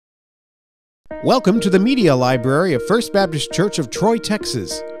Welcome to the Media Library of First Baptist Church of Troy,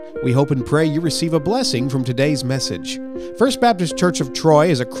 Texas. We hope and pray you receive a blessing from today's message. First Baptist Church of Troy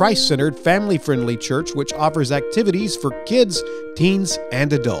is a Christ-centered, family-friendly church which offers activities for kids, teens,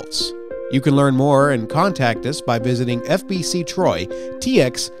 and adults. You can learn more and contact us by visiting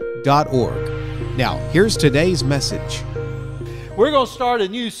fbctroytx.org. Now, here's today's message. We're going to start a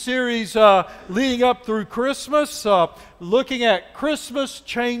new series leading up through Christmas, looking at Christmas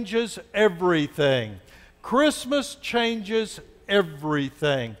Changes Everything. Christmas changes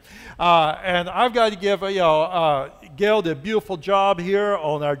everything. And I've got to give Gail did a beautiful job here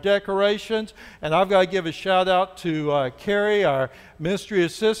on our decorations, and I've got to give a shout out to Carrie, our ministry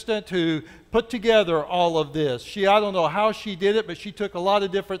assistant, who put together all of this. I don't know how she did it, but she took a lot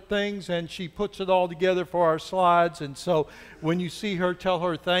of different things and she puts it all together for our slides. And so when you see her, tell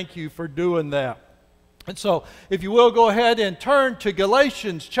her thank you for doing that. And so if you will, go ahead and turn to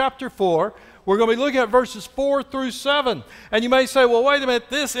Galatians chapter 4. We're going to be looking at verses 4 through 7. And you may say, well, wait a minute,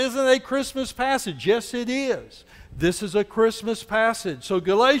 this isn't a Christmas passage. Yes, it is. This is a Christmas passage. So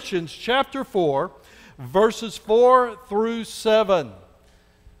Galatians chapter 4, verses 4 through 7.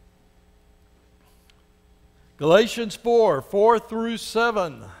 Galatians 4, 4 through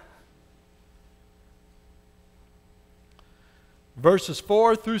 7. Verses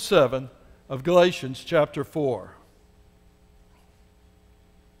 4 through 7 of Galatians chapter 4.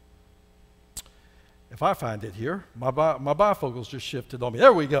 If I find it here, my bifocals just shifted on me.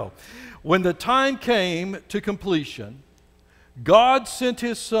 There we go. When the time came to completion, God sent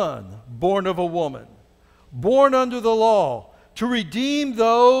His Son, born of a woman, born under the law, to redeem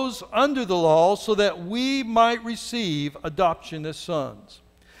those under the law so that we might receive adoption as sons.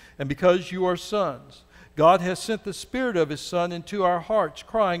 And because you are sons, God has sent the Spirit of His Son into our hearts,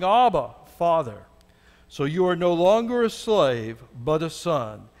 crying, Abba, Father. So you are no longer a slave, but a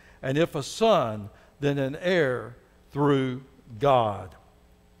son. And if a son, then an heir through God.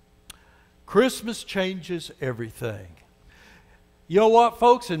 Christmas changes everything. You know what,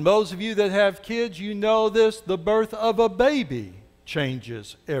 folks? And those of you that have kids, you know this. The birth of a baby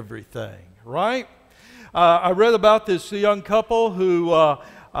changes everything, right? I read about this young couple who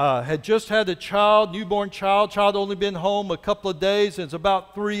had just had a child, newborn child. Child only been home a couple of days. And it's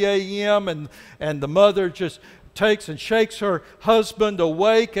about 3 a.m. And the mother just takes and shakes her husband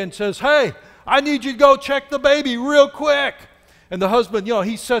awake and says, hey, I need you to go check the baby real quick. And the husband,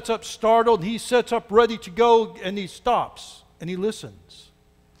 he sets up startled, and he sets up ready to go, and he stops. And he listens.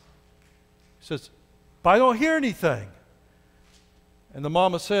 He says, but I don't hear anything. And the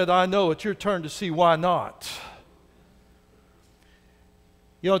mama said, I know, it's your turn to see why not.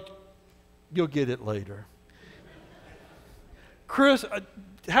 You'll get it later.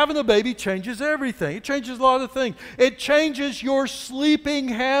 Having a baby changes everything. It changes a lot of things. It changes your sleeping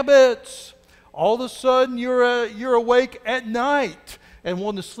habits. All of a sudden, you're awake at night and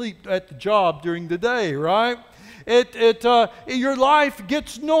want to sleep at the job during the day, right? Your life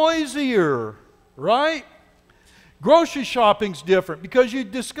gets noisier, right? Grocery shopping's different because you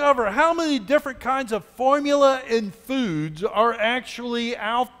discover how many different kinds of formula and foods are actually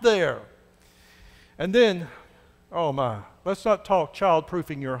out there. And then, oh my, let's not talk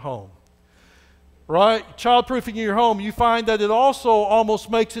childproofing your home, right? Childproofing your home, you find that it also almost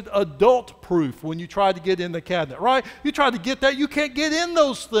makes it adult-proof when you try to get in the cabinet, right? You try to get that, you can't get in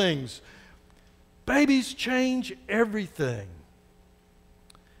those things. Babies change everything.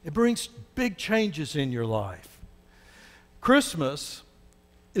 It brings big changes in your life. Christmas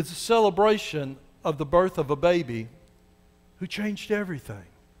is a celebration of the birth of a baby who changed everything.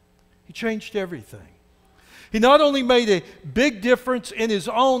 He changed everything. He not only made a big difference in his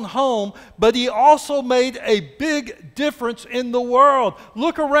own home, but he also made a big difference in the world.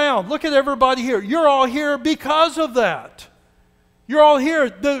 Look around. Look at everybody here. You're all here because of that. You're all here.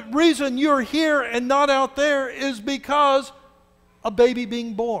 The reason you're here and not out there is because a baby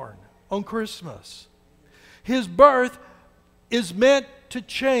being born on Christmas. His birth is meant to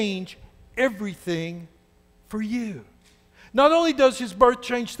change everything for you. Not only does his birth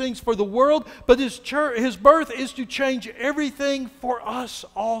change things for the world, but his birth is to change everything for us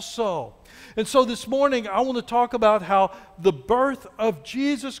also. And so this morning, I want to talk about how the birth of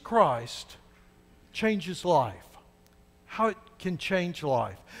Jesus Christ changes life. How it can change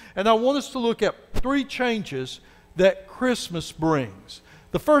life. And I want us to look at 3 changes that Christmas brings.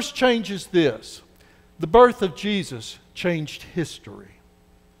 The first change is this. The birth of Jesus changed history.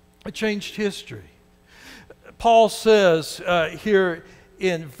 It changed history. Paul says here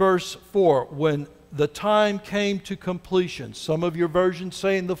in verse 4, when the time came to completion, some of your versions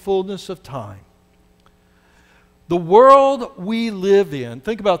say in the fullness of time, The world we live in,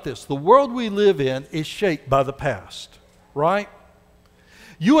 think about this, the world we live in is shaped by the past, right?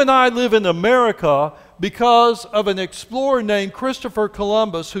 You and I live in America because of an explorer named Christopher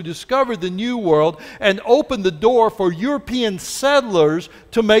Columbus who discovered the New World and opened the door for European settlers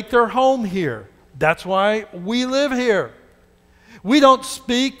to make their home here. That's why we live here. We don't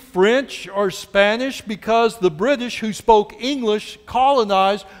speak French or Spanish because the British who spoke English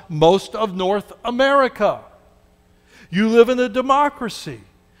colonized most of North America. You live in a democracy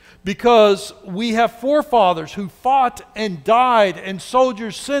because we have forefathers who fought and died, and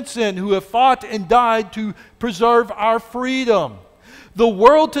soldiers since then who have fought and died to preserve our freedom. The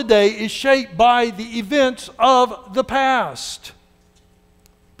world today is shaped by the events of the past.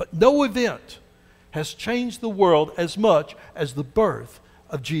 But no event has changed the world as much as the birth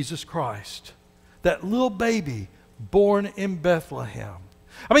of Jesus Christ. That little baby born in Bethlehem.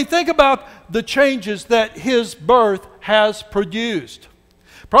 I mean, think about the changes that his birth has produced.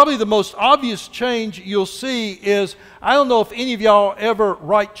 Probably the most obvious change you'll see is, I don't know if any of y'all ever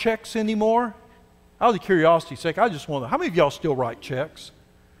write checks anymore. Out of curiosity's sake, I just want to know, how many of y'all still write checks?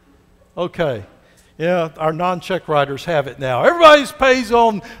 Okay. Yeah, our non-check writers have it now. Everybody pays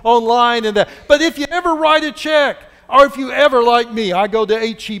online and that. But if you ever write a check, or if you ever, like me, I go to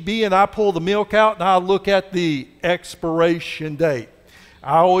H-E-B and I pull the milk out and I look at the expiration date.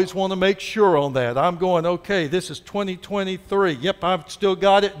 I always want to make sure on that. I'm going, okay, this is 2023. Yep, I've still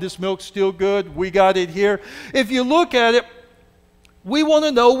got it. This milk's still good. We got it here. If you look at it, we want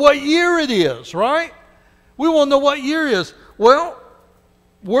to know what year it is, right? We want to know what year it is. Well,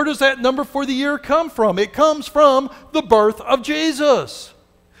 where does that number for the year come from? It comes from the birth of Jesus.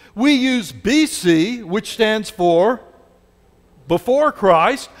 We use BC, which stands for before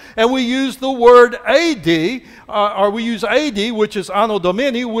Christ, and we use the word AD, or we use AD, which is Anno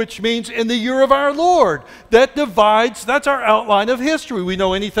Domini, which means in the year of our Lord. That divides, that's our outline of history. We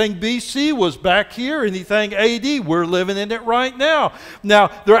know anything BC was back here, anything AD, we're living in it right now. Now,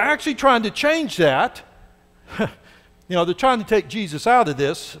 they're actually trying to change that. You know, they're trying to take Jesus out of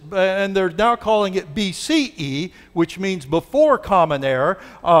this, and they're now calling it BCE, which means before Common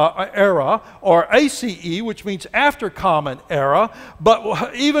Era, or ACE, which means after Common Era.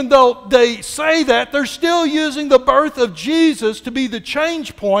 But even though they say that, they're still using the birth of Jesus to be the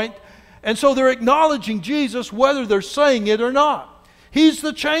change point, and so they're acknowledging Jesus whether they're saying it or not. He's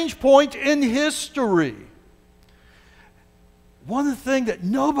the change point in history. One thing that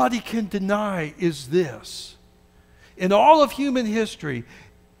nobody can deny is this. In all of human history,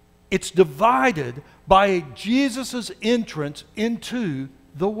 it's divided by Jesus' entrance into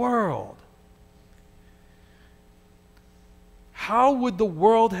the world. How would the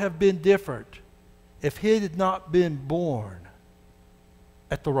world have been different if he had not been born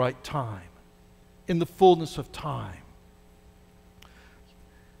at the right time, in the fullness of time?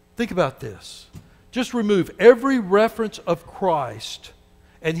 Think about this. Just remove every reference of Christ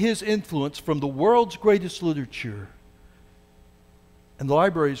and his influence from the world's greatest literature, and the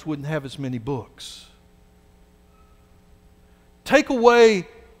libraries wouldn't have as many books. Take away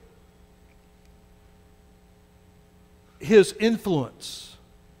his influence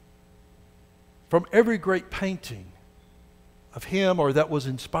from every great painting of him or that was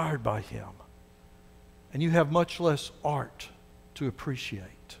inspired by him, and you have much less art to appreciate.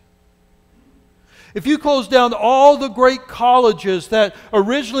 If you close down all the great colleges that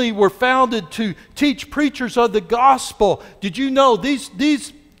originally were founded to teach preachers of the gospel, did you know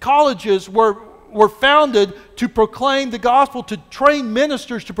these colleges were founded to proclaim the gospel, to train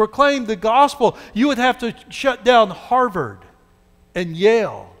ministers to proclaim the gospel? You would have to shut down Harvard and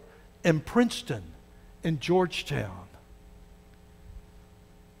Yale and Princeton and Georgetown.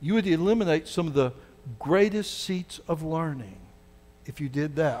 You would eliminate some of the greatest seats of learning if you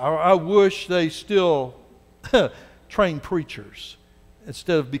did that. I wish they still train preachers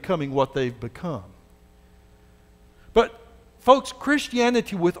instead of becoming what they've become. But folks,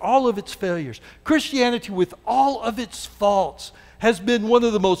 Christianity with all of its failures, Christianity with all of its faults, has been one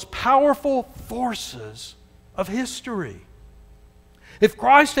of the most powerful forces of history. If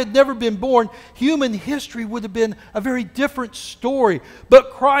Christ had never been born, human history would have been a very different story.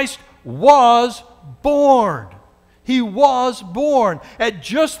 But Christ was born. He was born at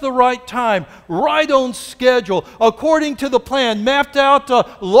just the right time, right on schedule, according to the plan mapped out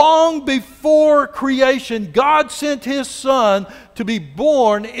long before creation. God sent His Son to be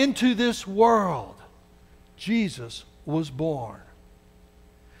born into this world. Jesus was born.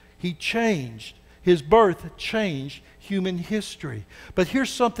 He changed. His birth changed human history. But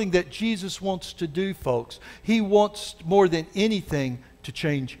here's something that Jesus wants to do, folks. He wants more than anything to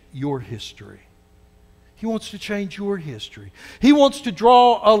change your history. He wants to change your history. He wants to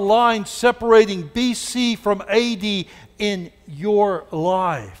draw a line separating BC from AD in your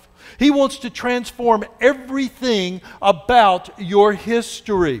life. He wants to transform everything about your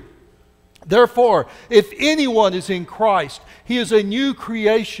history. Therefore, if anyone is in Christ, he is a new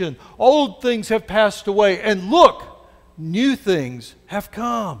creation. Old things have passed away, and look, new things have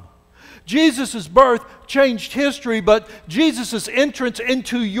come. Jesus' birth changed history, but Jesus' entrance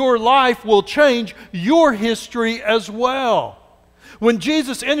into your life will change your history as well. When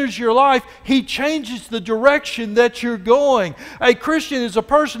Jesus enters your life, He changes the direction that you're going. A Christian is a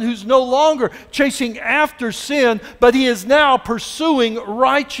person who's no longer chasing after sin, but he is now pursuing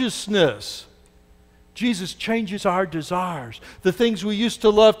righteousness. Jesus changes our desires. The things we used to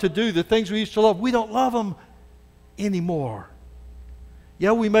love to do, the things we used to love, we don't love them anymore.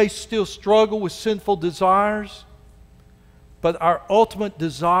 Yeah, we may still struggle with sinful desires, but our ultimate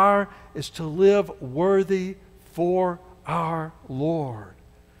desire is to live worthy for our Lord.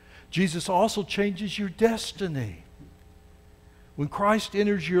 Jesus also changes your destiny. When Christ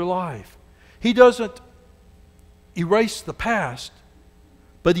enters your life, He doesn't erase the past,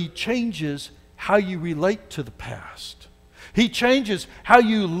 but He changes how you relate to the past. He changes how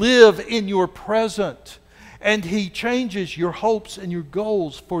you live in your present. And He changes your hopes and your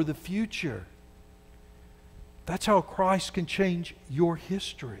goals for the future. That's how Christ can change your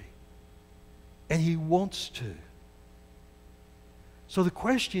history. And He wants to. So the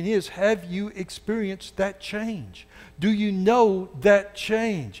question is, have you experienced that change? Do you know that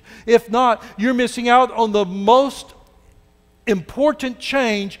change? If not, you're missing out on the most important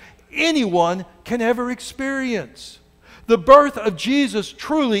change anyone can ever experience. The birth of Jesus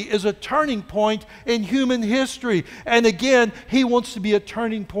truly is a turning point in human history. And again, He wants to be a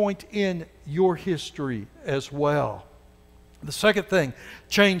turning point in your history as well. The second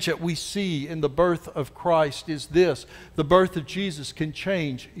change that we see in the birth of Christ is this. The birth of Jesus can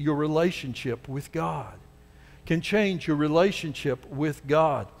change your relationship with God. Can change your relationship with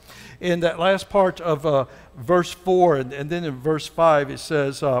God. In that last part of verse 4 and then in verse 5 it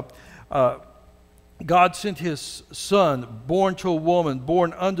says, God sent His Son, born to a woman,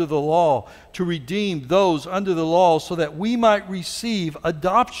 born under the law, to redeem those under the law so that we might receive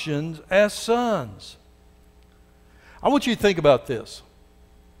adoption as sons. I want you to think about this.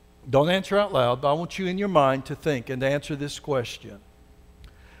 Don't answer out loud, but I want you in your mind to think and to answer this question.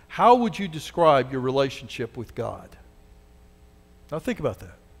 How would you describe your relationship with God? Now think about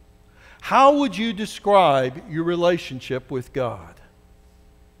that. How would you describe your relationship with God?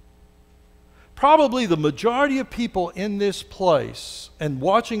 Probably the majority of people in this place and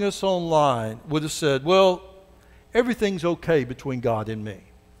watching us online would have said, well, everything's okay between God and me.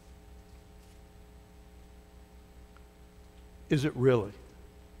 Is it really?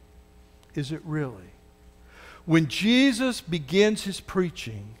 Is it really? When Jesus begins His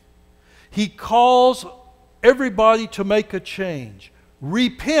preaching, He calls everybody to make a change.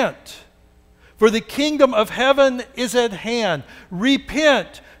 Repent, for the kingdom of heaven is at hand.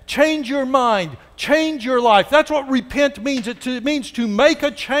 Repent. Change your mind. Change your life. That's what repent means. It means to make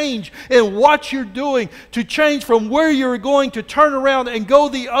a change in what you're doing. To change from where you're going, to turn around and go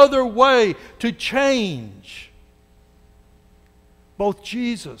the other way. To change. Both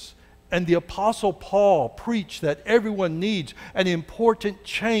Jesus and the Apostle Paul preach that everyone needs an important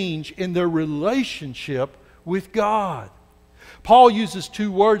change in their relationship with God. Paul uses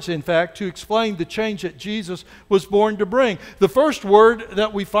two words, in fact, to explain the change that Jesus was born to bring. The first word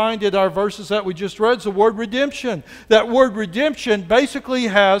that we find in our verses that we just read is the word redemption. That word redemption basically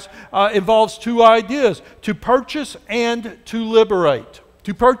involves two ideas: to purchase and to liberate.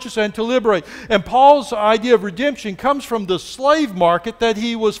 To purchase and to liberate. And Paul's idea of redemption comes from the slave market that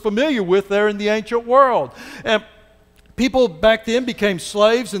he was familiar with there in the ancient world. And people back then became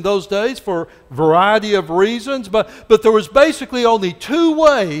slaves in those days for a variety of reasons, but there was basically only two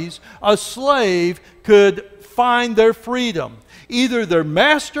ways a slave could find their freedom. Either their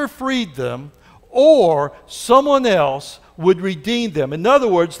master freed them or someone else would redeem them. In other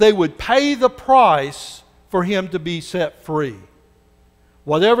words, they would pay the price for him to be set free.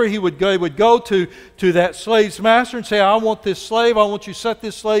 Whatever he would go to that slave's master and say, I want this slave, I want you to set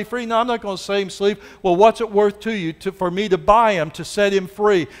this slave free. No, I'm not going to say him slave. Well, what's it worth to you for me to buy him, to set him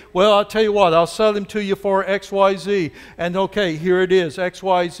free? Well, I'll tell you what, I'll sell him to you for XYZ. And okay, here it is,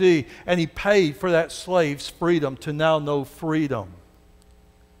 XYZ. And he paid for that slave's freedom to now know freedom.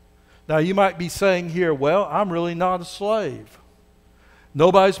 Now, you might be saying here, well, I'm really not a slave.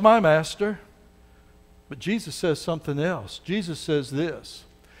 Nobody's my master. But Jesus says something else. Jesus says this: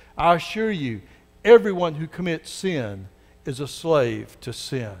 I assure you, everyone who commits sin is a slave to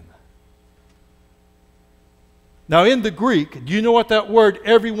sin. Now in the Greek, do you know what that word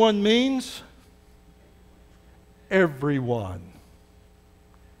everyone means? Everyone.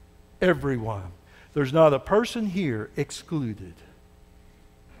 Everyone. There's not a person here excluded.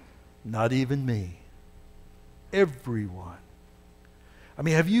 Not even me. Everyone. I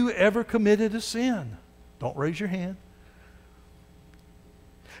mean, have you ever committed a sin? Don't raise your hand.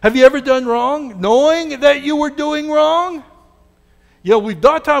 Have you ever done wrong knowing that you were doing wrong? Yeah, a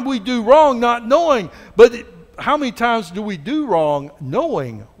lot of times we do wrong not knowing, but how many times do we do wrong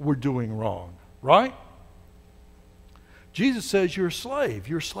knowing we're doing wrong, right? Jesus says you're a slave.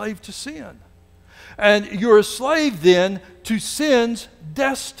 You're a slave to sin. And you're a slave then to sin's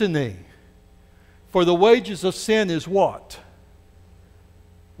destiny. For the wages of sin is what?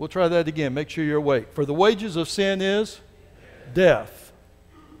 We'll try that again. Make sure you're awake. For the wages of sin is death.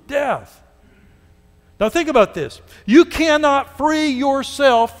 Death. Now think about this. You cannot free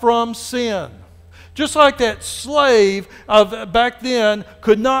yourself from sin. Just like that slave of back then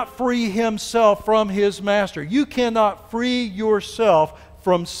could not free himself from his master. You cannot free yourself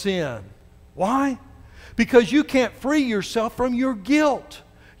from sin. Why? Because you can't free yourself from your guilt.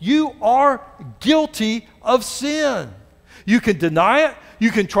 You are guilty of sin. You can deny it,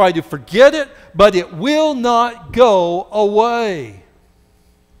 you can try to forget it, but it will not go away.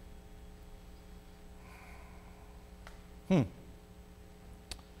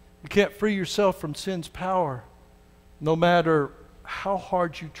 You can't free yourself from sin's power no matter how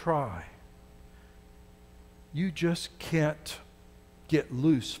hard you try. You just can't get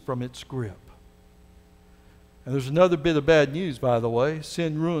loose from its grip. And there's another bit of bad news, by the way.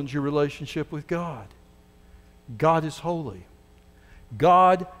 Sin ruins your relationship with God. God is holy.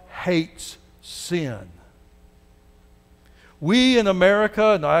 God hates sin. We in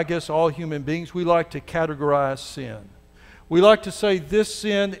America, and I guess all human beings, we like to categorize sin. We like to say this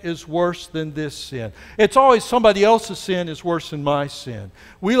sin is worse than this sin. It's always somebody else's sin is worse than my sin.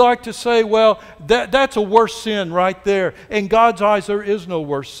 We like to say, well, that's a worse sin right there. In God's eyes, there is no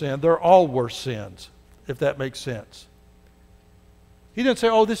worse sin. They're all worse sins, if that makes sense. He didn't say,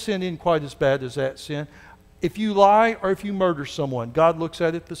 oh, this sin isn't quite as bad as that sin. If you lie or if you murder someone, God looks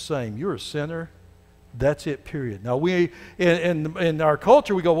at it the same. You're a sinner. That's it, period. Now, we in our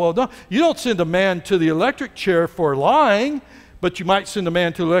culture, we go, well, no, you don't send a man to the electric chair for lying, but you might send a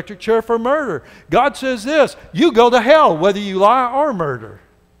man to the electric chair for murder. God says this, you go to hell whether you lie or murder.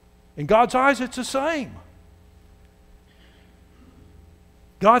 In God's eyes, it's the same.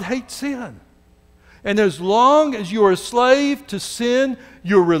 God hates sin. And as long as you are a slave to sin,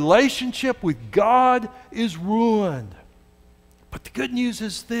 your relationship with God is ruined. But the good news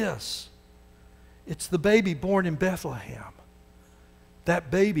is this. It's the baby born in Bethlehem. That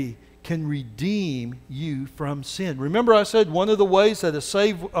baby can redeem you from sin. Remember I said one of the ways that a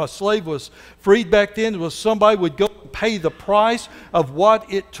slave was freed back then was somebody would go and pay the price of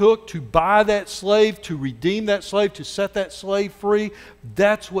what it took to buy that slave, to redeem that slave, to set that slave free.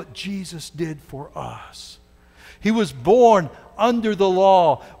 That's what Jesus did for us. He was born under the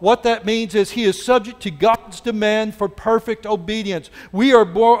law. What that means is he is subject to God's demand for perfect obedience. We are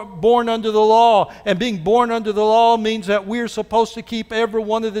born under the law, and being born under the law means that we're supposed to keep every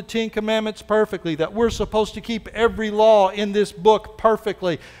one of the 10 Commandments perfectly, that we're supposed to keep every law in this book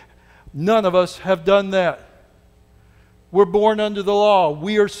perfectly. None of us have done that. We're born under the law.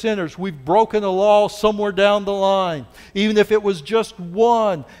 We are sinners. We've broken a law somewhere down the line. Even if it was just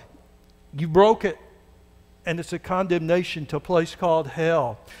one, you broke it. And it's a condemnation to a place called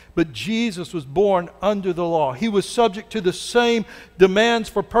hell. But Jesus was born under the law. He was subject to the same demands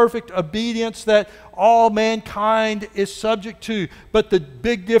for perfect obedience that all mankind is subject to. But the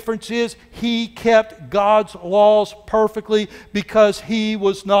big difference is he kept God's laws perfectly because he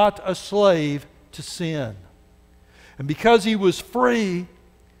was not a slave to sin. And because he was free,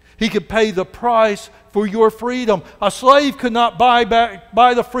 he could pay the price for your freedom. A slave could not buy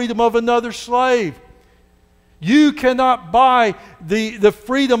the freedom of another slave. You cannot buy the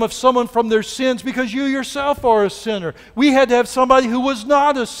freedom of someone from their sins because you yourself are a sinner. We had to have somebody who was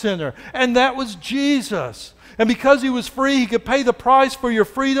not a sinner, and that was Jesus. And because he was free, he could pay the price for your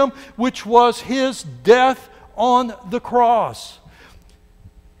freedom, which was his death on the cross.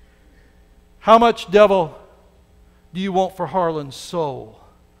 How much, devil, do you want for Harlan's soul?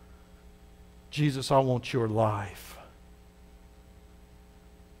 Jesus, I want your life.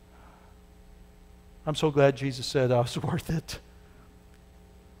 I'm so glad Jesus said I was worth it.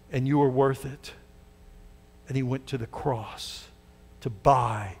 And you were worth it. And he went to the cross to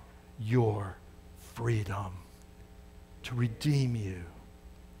buy your freedom, to redeem you.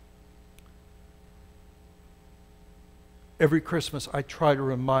 Every Christmas I try to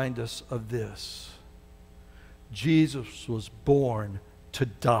remind us of this. Jesus was born to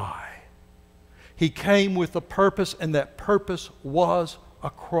die. He came with a purpose, and that purpose was a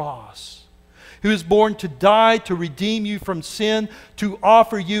cross. He was born to die, to redeem you from sin, to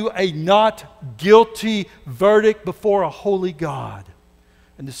offer you a not guilty verdict before a holy God,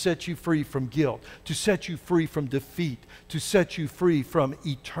 and to set you free from guilt, to set you free from defeat, to set you free from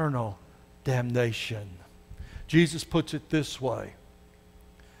eternal damnation. Jesus puts it this way.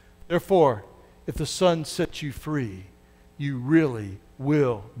 Therefore, if the Son sets you free, you really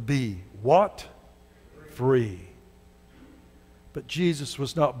will be what? Free. But Jesus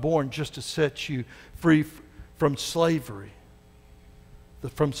was not born just to set you free from slavery,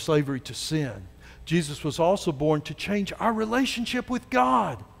 from slavery to sin. Jesus was also born to change our relationship with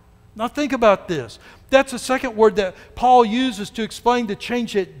God. Now think about this. That's the second word that Paul uses to explain the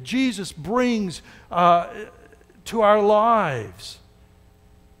change that Jesus brings to our lives.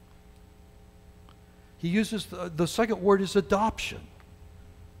 He uses the second word is adoption.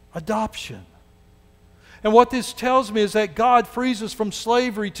 Adoption. And what this tells me is that God frees us from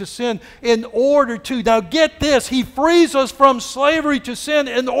slavery to sin in order to, now get this, He frees us from slavery to sin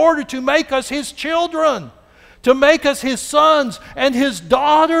in order to make us His children, to make us His sons and His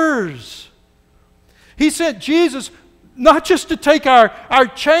daughters. He sent Jesus not just to take our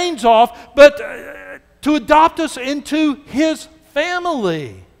chains off, but to adopt us into His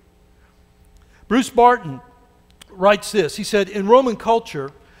family. Bruce Barton writes this. He said, in Roman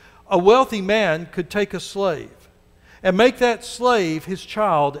culture, a wealthy man could take a slave and make that slave his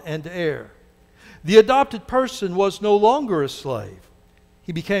child and heir. The adopted person was no longer a slave.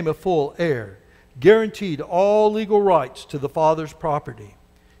 He became a full heir, guaranteed all legal rights to the father's property.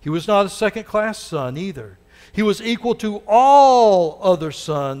 He was not a second-class son either. He was equal to all other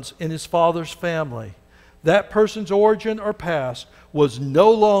sons in his father's family. That person's origin or past was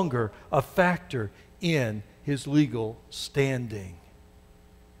no longer a factor in his legal standing.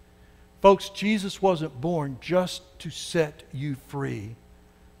 Folks, Jesus wasn't born just to set you free,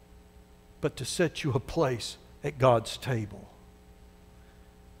 but to set you a place at God's table,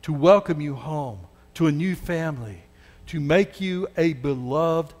 to welcome you home to a new family, to make you a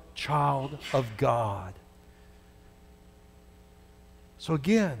beloved child of God. So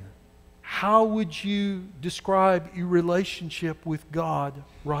again, how would you describe your relationship with God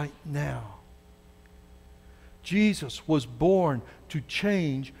right now? Jesus was born to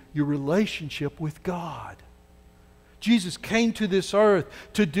change your relationship with God. Jesus came to this earth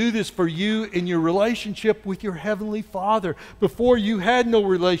to do this for you in your relationship with your Heavenly Father. Before, you had no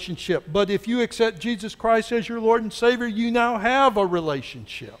relationship, but if you accept Jesus Christ as your Lord and Savior, you now have a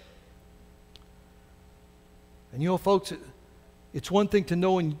relationship. And you know, folks, it's one thing to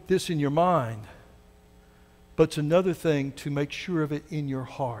know this in your mind, but it's another thing to make sure of it in your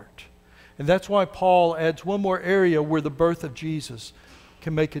heart. And that's why Paul adds one more area where the birth of Jesus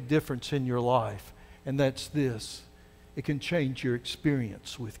can make a difference in your life. And that's this. It can change your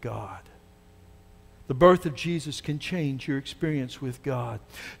experience with God. The birth of Jesus can change your experience with God.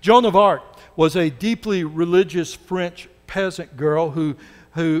 Joan of Arc was a deeply religious French peasant girl who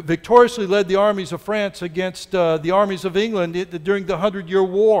victoriously led the armies of France against the armies of England during the 100-Year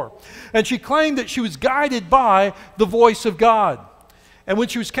War. And she claimed that she was guided by the voice of God. And when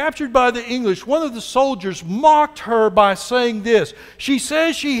she was captured by the English, one of the soldiers mocked her by saying this. She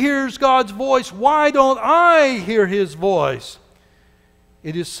says she hears God's voice. Why don't I hear His voice?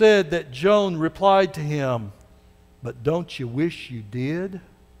 It is said that Joan replied to him, but don't you wish you did?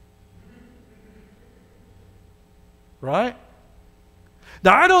 Right?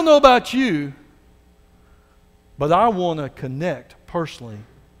 Now, I don't know about you, but I want to connect personally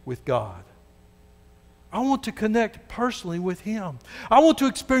with God. I want to connect personally with Him. I want to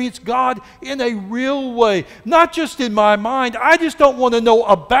experience God in a real way, not just in my mind. I just don't want to know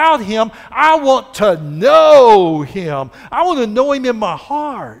about Him. I want to know Him. I want to know Him in my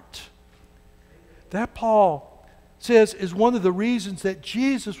heart. That, Paul says, is one of the reasons that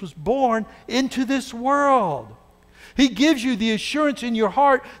Jesus was born into this world. He gives you the assurance in your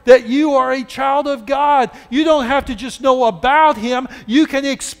heart that you are a child of God. You don't have to just know about Him. You can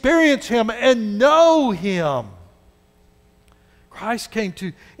experience Him and know Him. Christ came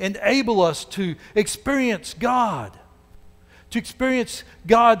to enable us to experience God, to experience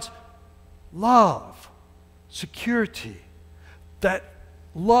God's love, security, that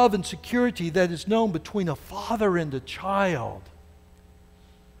love and security that is known between a father and a child.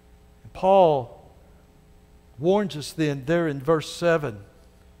 And Paul warns us then there in verse 7.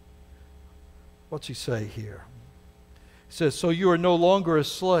 What's he say here? He says, so you are no longer a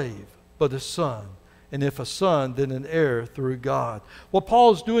slave, but a son. and if a son, then an heir through God. What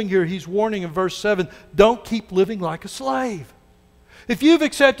Paul is doing here, he's warning in verse 7, don't keep living like a slave. If you've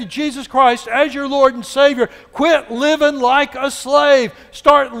accepted Jesus Christ as your Lord and Savior, quit living like a slave.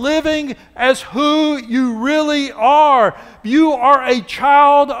 Start living as who you really are. You are a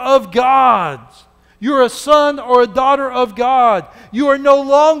child of God. You're a son or a daughter of God. You are no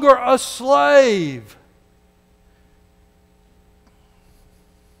longer a slave.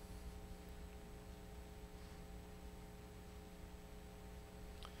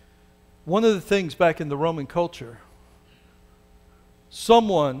 One of the things back in the Roman culture,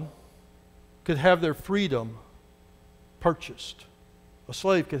 someone could have their freedom purchased. A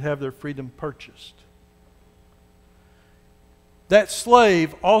slave could have their freedom purchased. That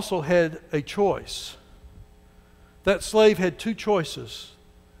slave also had a choice. That slave had two choices: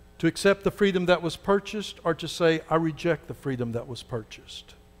 to accept the freedom that was purchased, or to say, I reject the freedom that was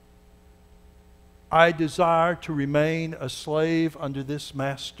purchased. I desire to remain a slave under this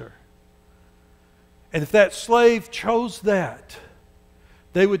master. And if that slave chose that,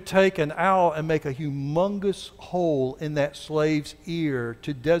 they would take an awl and make a humongous hole in that slave's ear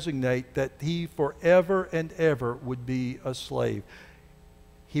to designate that he forever and ever would be a slave.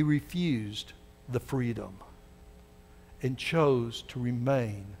 He refused the freedom and chose to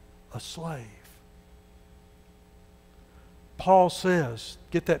remain a slave. Paul says,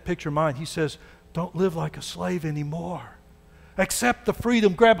 get that picture in mind, he says, don't live like a slave anymore. Accept the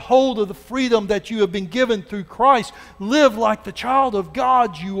freedom. Grab hold of the freedom that you have been given through Christ. Live like the child of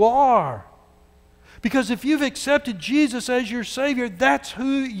God you are. Because if you've accepted Jesus as your Savior, that's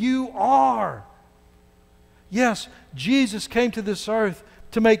who you are. Yes, Jesus came to this earth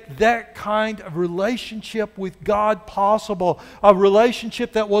to make that kind of relationship with God possible. A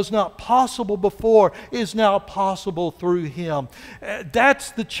relationship that was not possible before is now possible through Him.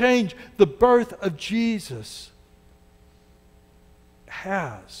 That's the change the birth of Jesus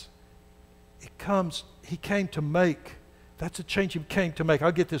has. He came to make. That's a change He came to make.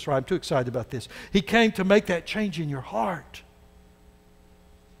 I'll get this right. I'm too excited about this. He came to make that change in your heart.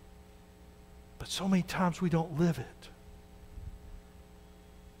 But so many times we don't live it.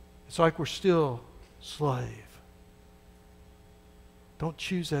 It's like we're still slave. Don't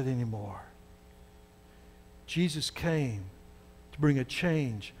choose that anymore. Jesus came to bring a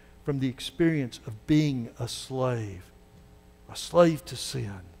change from the experience of being a slave to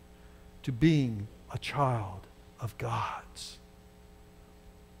sin, to being a child of God's.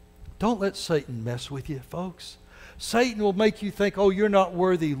 Don't let Satan mess with you, folks. Satan will make you think, oh, you're not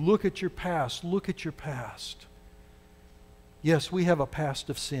worthy. Look at your past. Look at your past. Yes, we have a past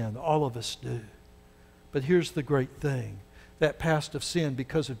of sin. All of us do. But here's the great thing. That past of sin,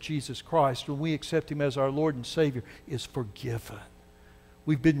 because of Jesus Christ, when we accept Him as our Lord and Savior, is forgiven.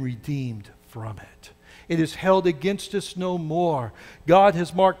 We've been redeemed from it. It is held against us no more. God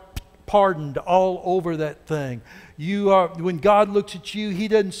has marked pardoned all over that thing. When God looks at you, He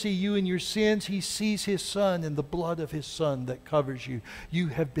doesn't see you and your sins. He sees His Son and the blood of His Son that covers you. You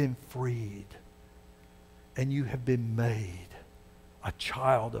have been freed. And you have been made a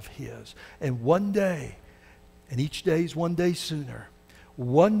child of His. And one day, and each day is one day sooner,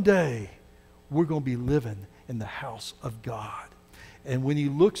 one day we're going to be living in the house of God. And when He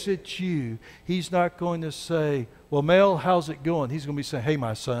looks at you, He's not going to say, well, Mel, how's it going? He's going to be saying, hey,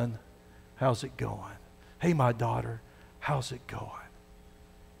 my son, how's it going? Hey, my daughter, how's it going?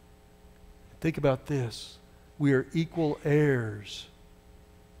 Think about this. We are equal heirs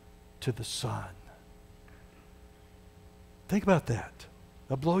to the Son. Think about that.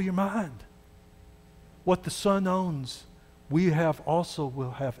 That'll blow your mind. What the Son owns, we will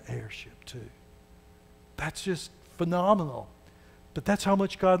have heirship to. That's just phenomenal. But that's how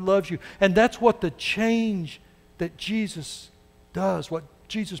much God loves you. And that's what the change that Jesus does, what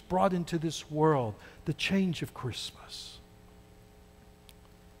Jesus brought into this world, the change of Christmas.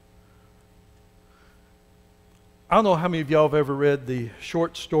 I don't know how many of y'all have ever read the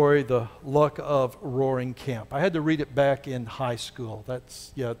short story, The Luck of Roaring Camp. I had to read it back in high school.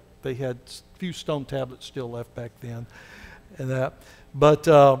 They had a few stone tablets still left back then. But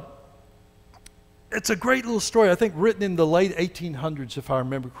it's a great little story, I think written in the late 1800s, if I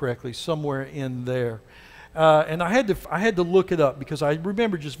remember correctly, somewhere in there. And I had to look it up because I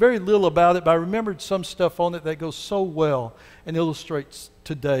remember just very little about it, but I remembered some stuff on it that goes so well and illustrates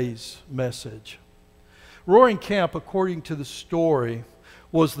today's message. Roaring Camp, according to the story,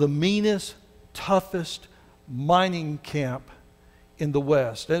 was the meanest, toughest mining camp in the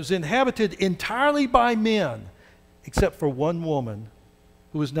West. It was inhabited entirely by men, except for one woman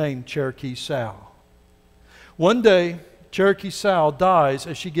who was named Cherokee Sal. One day, Cherokee Sal dies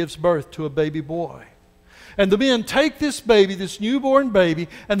as she gives birth to a baby boy. And the men take this baby, this newborn baby,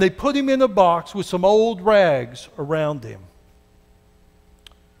 and they put him in a box with some old rags around him.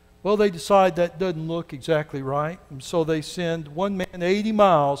 Well, they decide that doesn't look exactly right, and so they send one man 80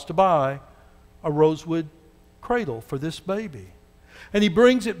 miles to buy a rosewood cradle for this baby. And he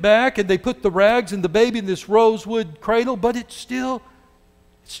brings it back, and they put the rags and the baby in this rosewood cradle, but it still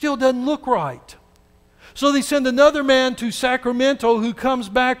doesn't look right. So they send another man to Sacramento who comes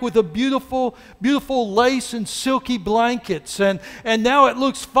back with a beautiful, beautiful lace and silky blankets. And now it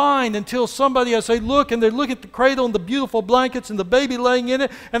looks fine until somebody, as they look, and they look at the cradle and the beautiful blankets and the baby laying in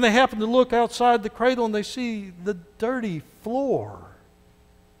it, and they happen to look outside the cradle and they see the dirty floor.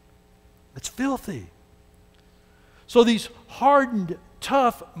 It's filthy. So these hardened,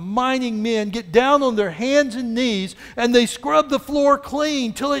 tough mining men get down on their hands and knees and they scrub the floor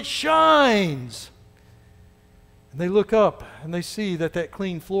clean till it shines. And they look up and they see that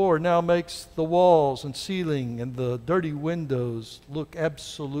clean floor now makes the walls and ceiling and the dirty windows look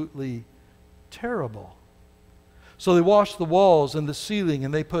absolutely terrible. So they wash the walls and the ceiling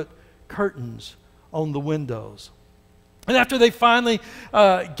and they put curtains on the windows. And after they finally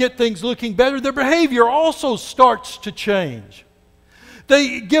get things looking better, their behavior also starts to change.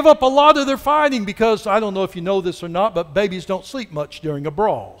 They give up a lot of their fighting because, I don't know if you know this or not, but babies don't sleep much during a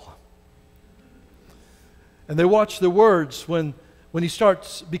brawl. And they watch their words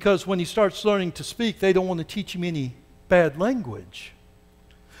because when he starts learning to speak, they don't want to teach him any bad language.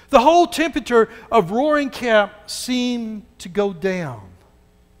 The whole temperature of Roaring Camp seemed to go down.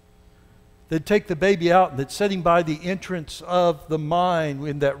 They'd take the baby out and they'd set him by the entrance of the mine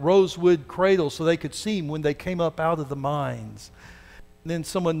in that rosewood cradle so they could see him when they came up out of the mines. And then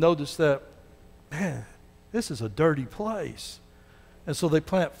someone noticed that, man, this is a dirty place. And so they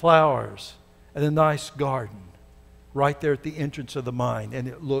plant flowers and a nice garden right there at the entrance of the mine, and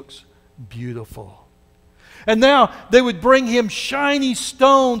it looks beautiful. And now they would bring him shiny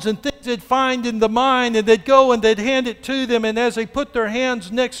stones and things they'd find in the mine, and they'd go and they'd hand it to them, and as they put their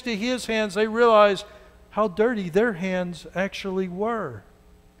hands next to his hands, they realized how dirty their hands actually were.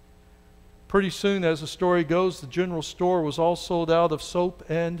 Pretty soon, as the story goes, the general store was all sold out of soap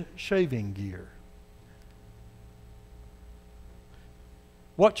and shaving gear.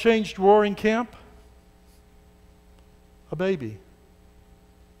 What changed Roaring Camp? A baby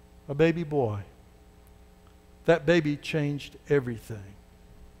boy. That baby changed everything.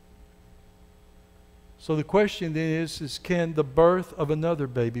 So the question then is can the birth of another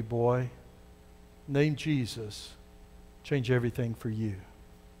baby boy named Jesus change everything for you?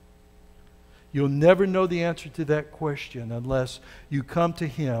 You'll never know the answer to that question unless you come to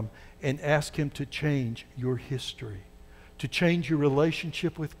Him and ask Him to change your history, to change your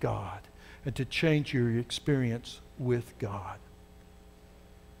relationship with God, and to change your experience with God.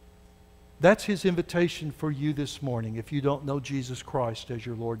 That's His invitation for you this morning if you don't know Jesus Christ as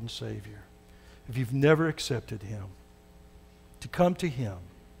your Lord and Savior. If you've never accepted Him, to come to Him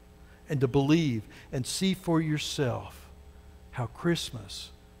and to believe and see for yourself how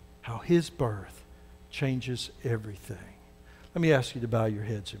Christmas, how His birth changes everything. Let me ask you to bow your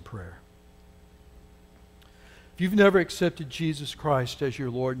heads in prayer. If you've never accepted Jesus Christ as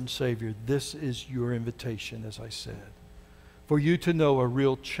your Lord and Savior, this is your invitation, as I said, for you to know a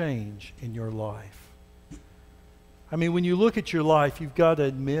real change in your life. I mean, when you look at your life, you've got to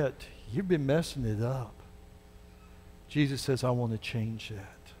admit, you've been messing it up. Jesus says, I want to change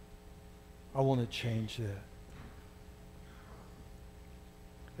that. I want to change that.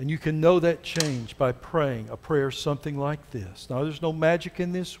 And you can know that change by praying a prayer something like this. Now, there's no magic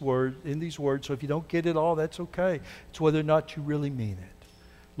in these words, so if you don't get it all, that's okay. It's whether or not you really mean it.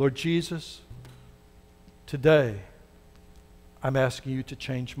 Lord Jesus, today, I'm asking you to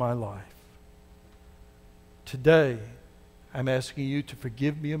change my life. Today, I'm asking you to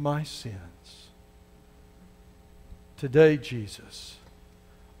forgive me of my sins. Today, Jesus,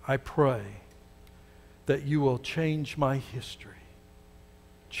 I pray that you will change my history,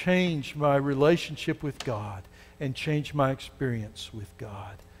 change my relationship with God, and change my experience with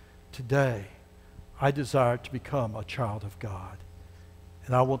God. Today, I desire to become a child of God,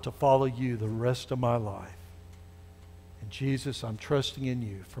 and I want to follow you the rest of my life. And Jesus, I'm trusting in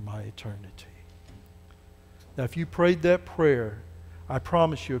you for my eternity. Now, if you prayed that prayer, I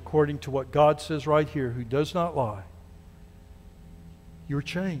promise you, according to what God says right here, who does not lie, you're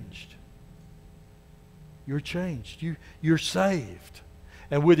changed. You're changed. You're saved.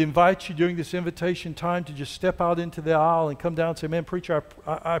 And we'd invite you during this invitation time to just step out into the aisle and come down and say, man, preacher,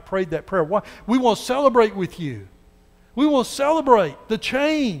 I prayed that prayer. Why? We want to celebrate with you. We want to celebrate the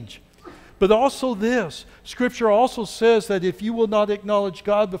change. But also this, Scripture also says that if you will not acknowledge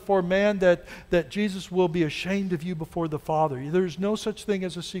God before man, that Jesus will be ashamed of you before the Father. There's no such thing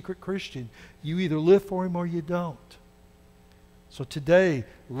as a secret Christian. You either live for Him or you don't. So today,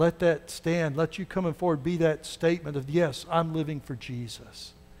 let that stand. Let you coming forward be that statement of, yes, I'm living for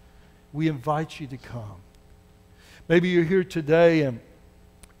Jesus. We invite you to come. Maybe you're here today and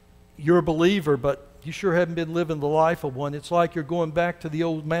you're a believer, but you sure haven't been living the life of one. It's like you're going back to the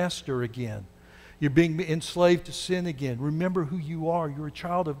old master again. You're being enslaved to sin again. Remember who you are. You're a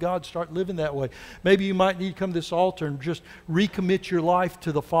child of God. Start living that way. Maybe you might need to come to this altar and just recommit your life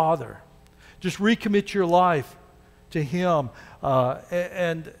to the Father. Just recommit your life to Him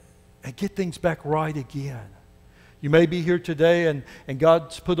and get things back right again. You may be here today and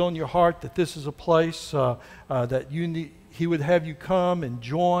God's put on your heart that this is a place that He would have you come and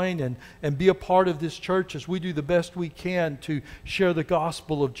join and be a part of this church as we do the best we can to share the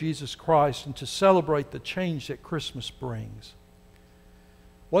gospel of Jesus Christ and to celebrate the change that Christmas brings.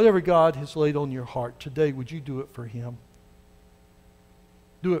 Whatever God has laid on your heart today, would you do it for Him?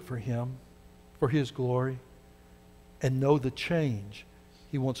 Do it for Him, for His glory, and know the change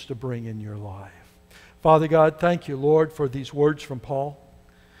He wants to bring in your life. Father God, thank you, Lord, for these words from Paul.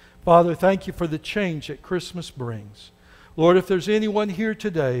 Father, thank you for the change that Christmas brings. Lord, if there's anyone here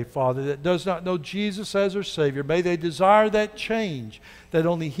today, Father, that does not know Jesus as their Savior, may they desire that change that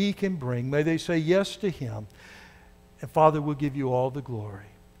only He can bring. May they say yes to Him. And Father, we'll give you all the glory.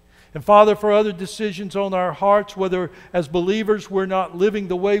 And Father, for other decisions on our hearts, whether as believers we're not living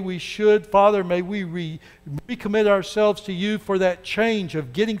the way we should, Father, may we recommit ourselves to you for that change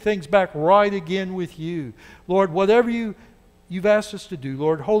of getting things back right again with you. Lord, whatever you've asked us to do,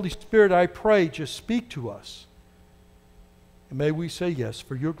 Lord, Holy Spirit, I pray, just speak to us. And may we say yes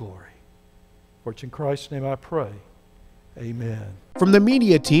for your glory. For it's in Christ's name I pray. Amen. From the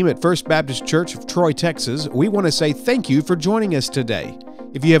media team at First Baptist Church of Troy, Texas, we want to say thank you for joining us today.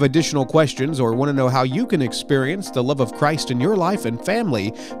 If you have additional questions or want to know how you can experience the love of Christ in your life and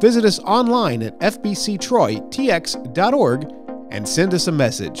family, visit us online at fbctroytx.org and send us a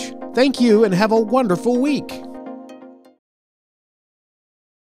message. Thank you and have a wonderful week.